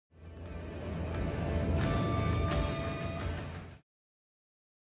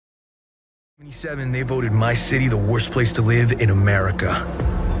27, they voted my city the worst place to live in America.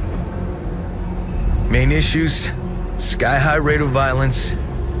 Main issues, sky-high rate of violence,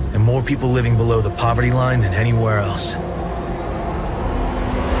 and more people living below the poverty line than anywhere else.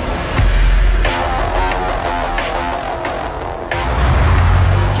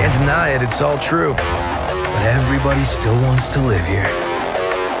 Can't deny it, it's all true. But everybody still wants to live here.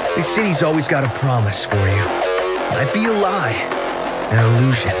 This city's always got a promise for you. Might be a lie, an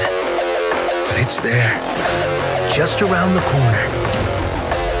illusion. But it's there, just around the corner.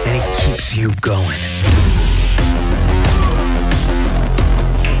 And it keeps you going.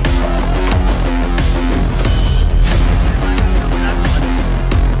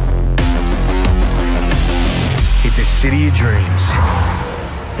 It's a city of dreams.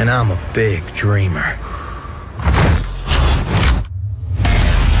 And I'm a big dreamer.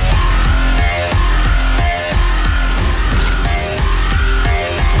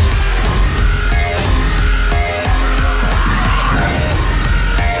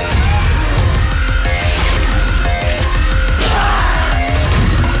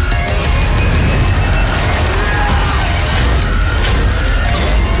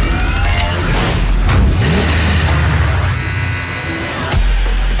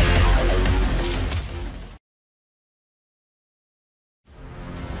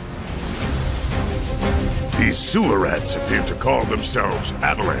 These sewer rats appear to call themselves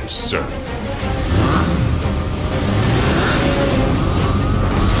Avalanche, sir.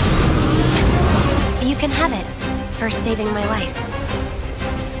 You can have it for saving my life.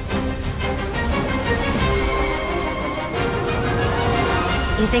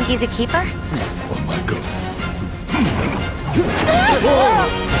 You think he's a keeper? Oh my god.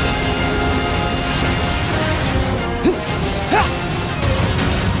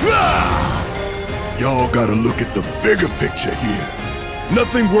 Y'all gotta look at the bigger picture here.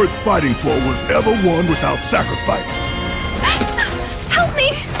 Nothing worth fighting for was ever won without sacrifice. Help me!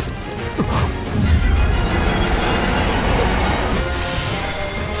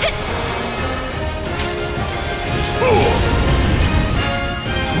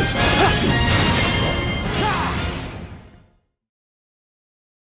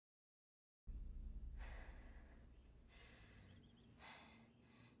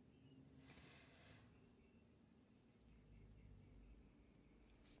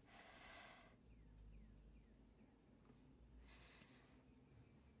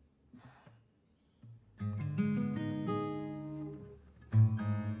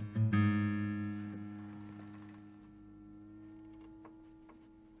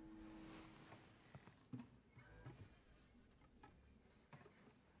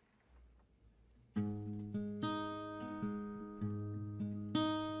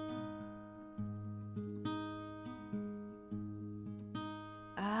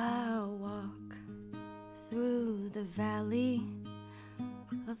 The valley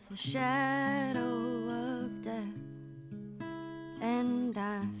of the shadow of death, and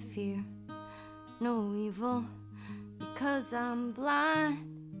I fear no evil because I'm blind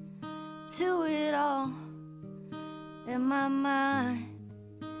to it all. In my mind,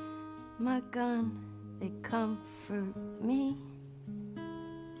 my gun, they comfort me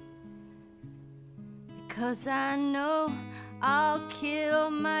because I know I'll kill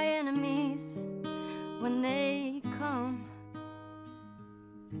my enemies when they come.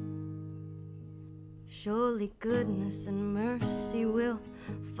 Surely goodness and mercy will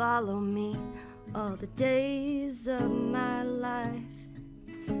follow me all the days of my life,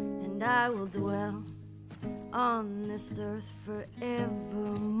 and I will dwell on this earth forevermore.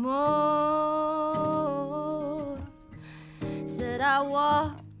 Said I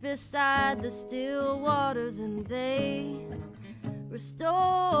walk beside the still waters and they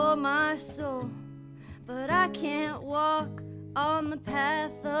restore my soul. But I can't walk on the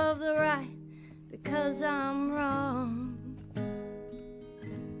path of the right because I'm wrong.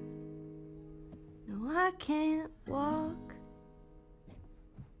 No, I can't walk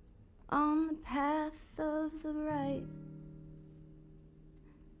on the path of the right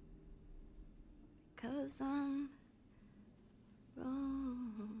because I'm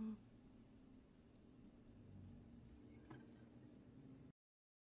wrong.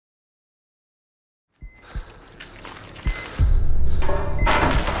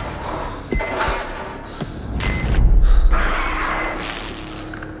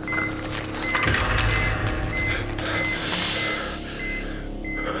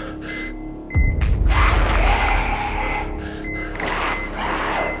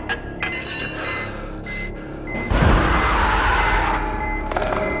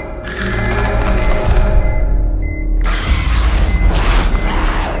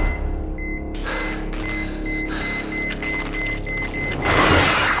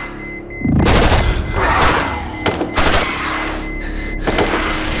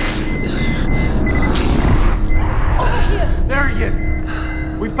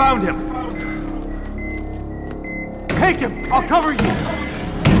 found him! Take him! I'll cover you!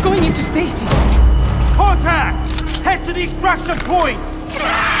 He's going into stasis! Contact! Head to the extraction point!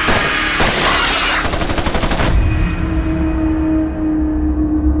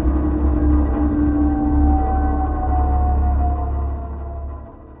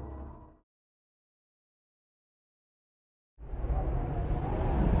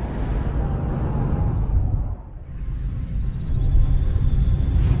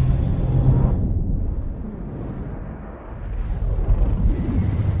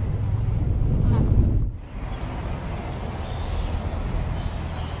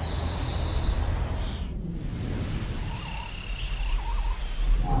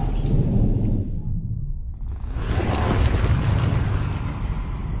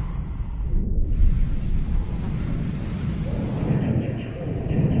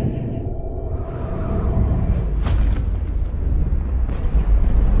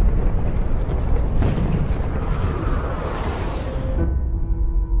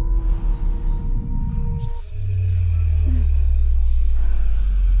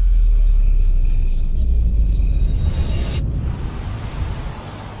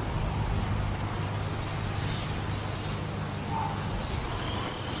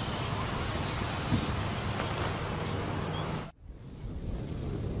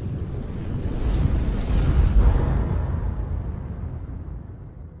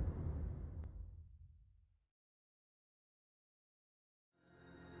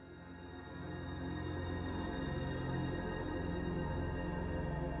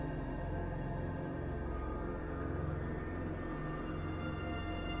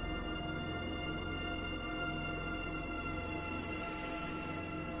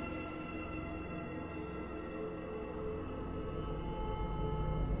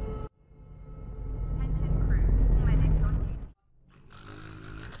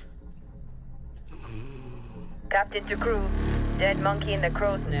 Captain to crew. Dead monkey in the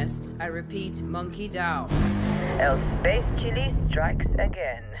crow's nest. I repeat, monkey down. El Space Chili strikes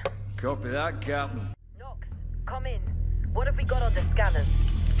again. Copy that, Captain. Nox, come in. What have we got on the scanners?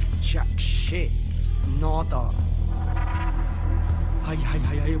 Jack shit. Nada.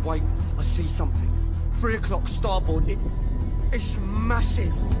 Hey, wait. I see something. 3 o'clock starboard. It's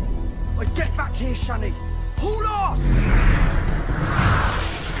massive. Get back here, Shani. Hold us!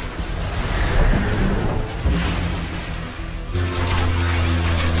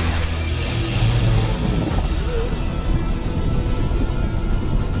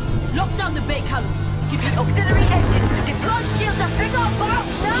 Lock down the bay column. Give me auxiliary engines. Deploy shields and bring our bow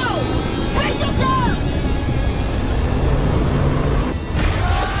now! Brace yourselves!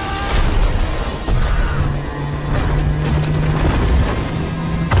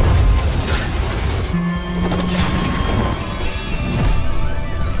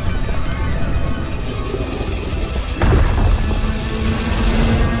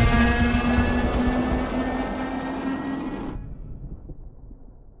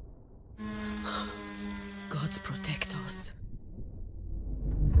 Gods protect us.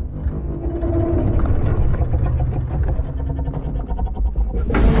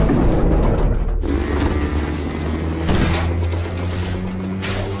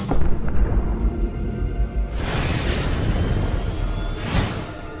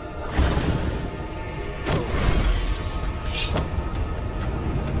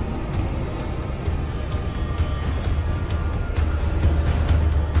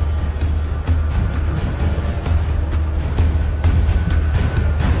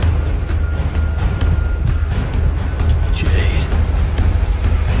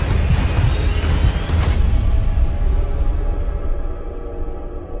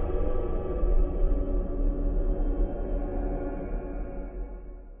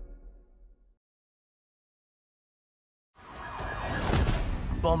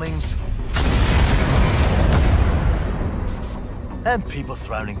 Bombings. And people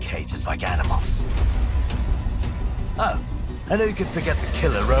thrown in cages like animals. Oh, and who could forget the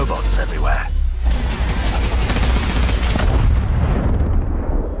killer robots everywhere?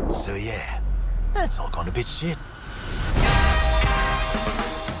 So yeah, that's all gone a bit shit.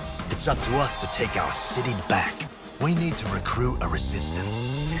 It's up to us to take our city back. We need to recruit a resistance.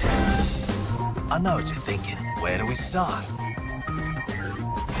 I know what you're thinking. Where do we start?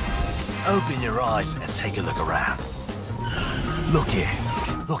 Open your eyes and take a look around. Look here.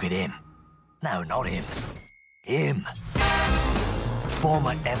 Look at him. No, not him. Him.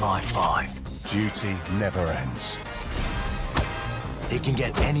 Former MI5. Duty never ends. He can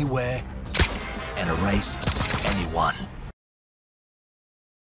get anywhere and erase anyone.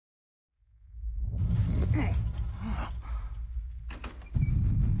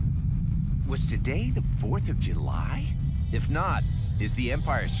 Was today the 4th of July? If not, is the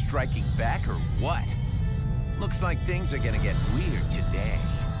Empire striking back or what? Looks like things are gonna get weird today.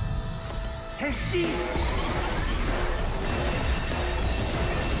 Hey, she!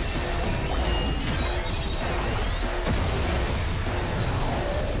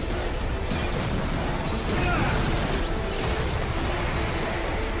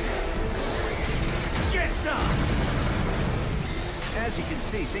 Get some! As you can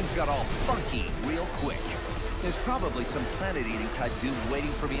see, things got all funky real quick. There's probably some planet-eating type dude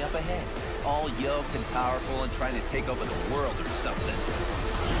waiting for me up ahead. All yoked and powerful and trying to take over the world or something.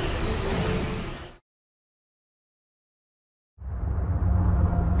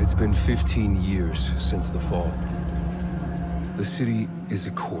 It's been 15 years since the fall. The city is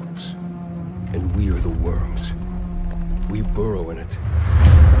a corpse, and we are the worms. We burrow in it,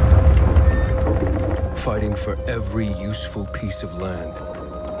 fighting for every useful piece of land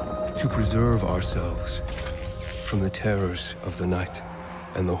to preserve ourselves from the terrors of the night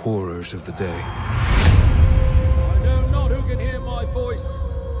and the horrors of the day. I know not who can hear my voice.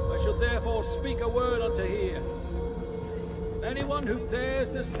 I shall therefore speak a word unto here. Anyone who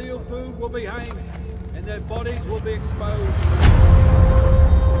dares to steal food will be hanged, and their bodies will be exposed.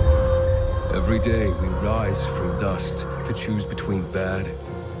 Every day we rise from dust to choose between bad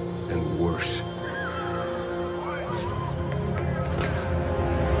and worse.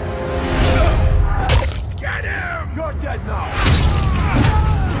 Get him! You're dead now!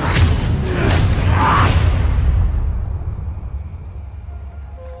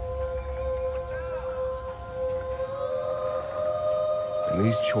 And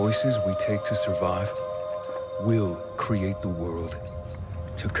these choices we take to survive will create the world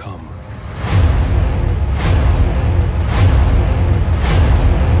to come.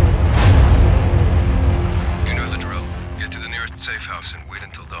 You know the drill. Get to the nearest safe house and wait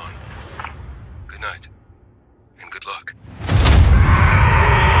until dawn. Good night, and good luck.